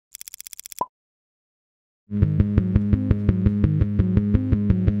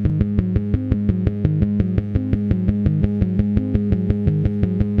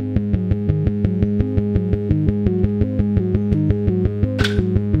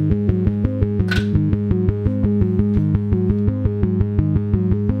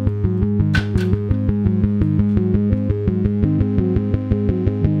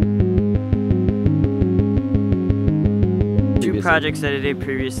Projects that I did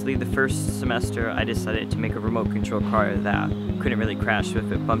previously, the first semester I decided to make a remote control car that couldn't really crash, so if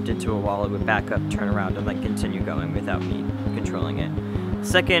it bumped into a wall it would back up, turn around, and like continue going without me controlling it.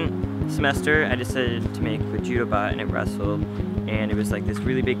 Second semester I decided to make a judo bot, and it wrestled, and it was like this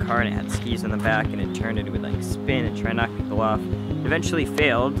really big car and it had skis on the back, and it turned and it would like spin and try and knock people off. It eventually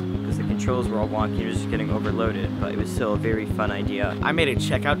failed because the controls were all wonky, it was just getting overloaded, but it was still a very fun idea. I made a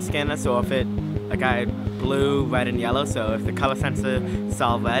checkout scanner, so if it like I had blue, red, and yellow, so if the color sensor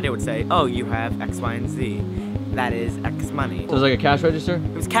saw red, it would say, oh, you have X, Y, and Z. That is X money. So it was like a cash register?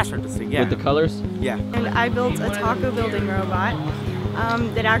 It was cash register, yeah. With the colors? Yeah. And I built a taco building robot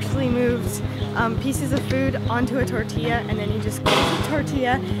that actually moved pieces of food onto a tortilla, and then you just close the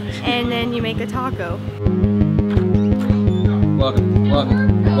tortilla, and then you make a taco. Welcome,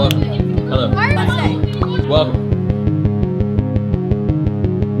 welcome, welcome. Hello. Welcome.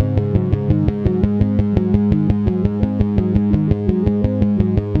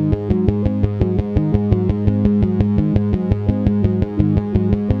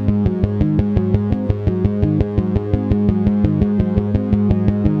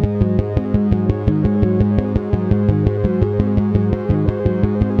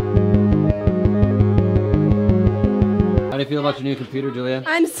 How do you feel about your new computer, Julia?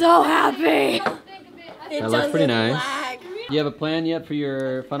 I'm so happy! That looks pretty nice. Do you have a plan yet for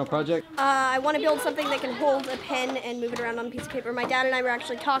your final project? I want to build something that can hold a pen and move it around on a piece of paper. My dad and I were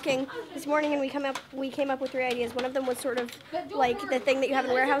actually talking this morning, and we came up with 3 ideas. One of them was sort of like the thing that you have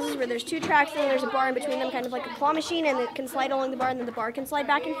in warehouses where there's 2 tracks and there's a bar in between them, kind of like a claw machine, and it can slide along the bar, and then the bar can slide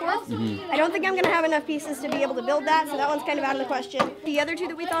back and forth. I don't think I'm going to have enough pieces to be able to build that, so that one's kind of out of the question. The other 2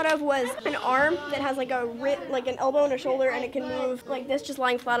 that we thought of was an arm that has like an elbow and a shoulder, and it can move like this, just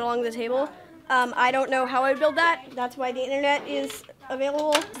lying flat along the table. I don't know how I would build that. That's why the internet is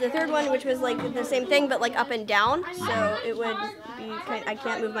available. The third one, which was like the same thing, but like up and down, so it would be I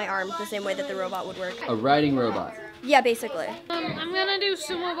can't move my arm the same way that the robot would work. A riding robot. Yeah, basically. I'm gonna do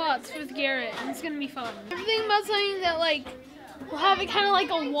sumo bots with Garrett, and it's gonna be fun. I'm thinking about something that like will have it kind of like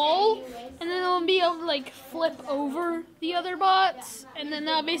a wall, and then it'll be able to like flip over the other bots, and then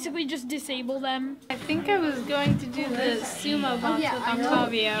that'll basically just disable them. I think I was going to do the sumo bots with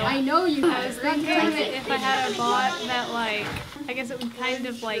Octavio. I know you. I was thinking that if I had a bot that like, I guess it would kind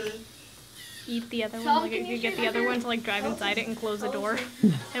of like eat the other one, like it could get the other one to like drive inside it and close the door,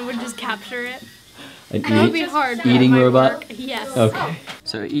 and would just capture it. That would be hard. Eating robot? Yes. Okay.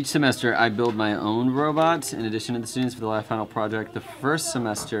 So each semester I build my own robot in addition to the students for the last final project. The first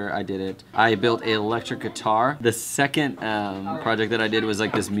semester I did it, I built an electric guitar. The second project that I did was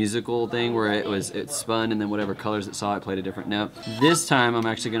like this musical thing where it spun, and then whatever colors it saw, it played a different note. This time I'm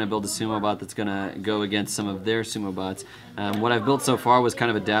actually going to build a sumo bot that's going to go against some of their sumo bots. What I've built so far was kind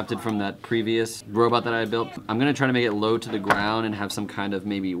of adapted from that previous robot that I built. I'm going to try to make it low to the ground and have some kind of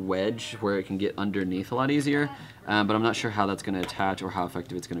maybe wedge where it can get underneath a lot easier, but I'm not sure how that's going to attach or how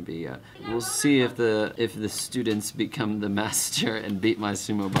effective it's going to be yet. We'll see if the students become the master and beat my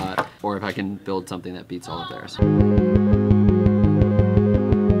sumo bot, or if I can build something that beats all of theirs.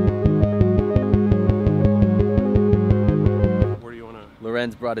 Where do you want to?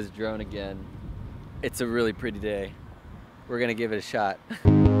 Lorenz brought his drone again. It's a really pretty day. We're going to give it a shot.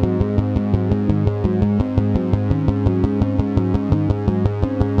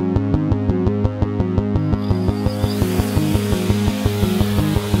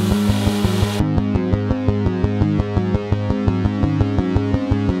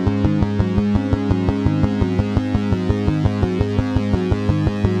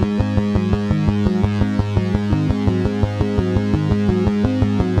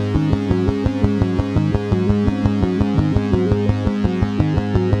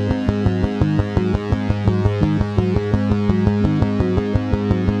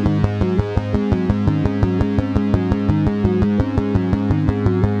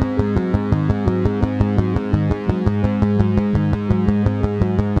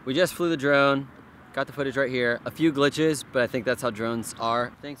 We just flew the drone, got the footage right here. A few glitches, but I think that's how drones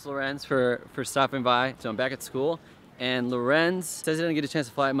are. Thanks, Lorenz, for stopping by. So I'm back at school, and Lorenz says he didn't get a chance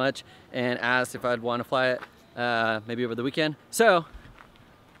to fly it much and asked if I'd want to fly it maybe over the weekend. So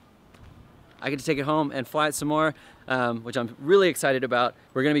I get to take it home and fly it some more. which I'm really excited about.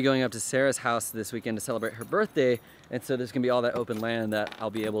 We're gonna be going up to Sarah's house this weekend to celebrate her birthday, and so there's gonna be all that open land that I'll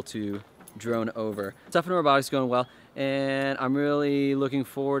be able to drone over. Stuff in robotics is going well, and I'm really looking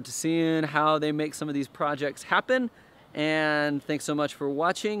forward to seeing how they make some of these projects happen. And thanks so much for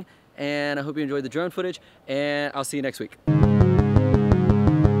watching, and I hope you enjoyed the drone footage, and I'll see you next week.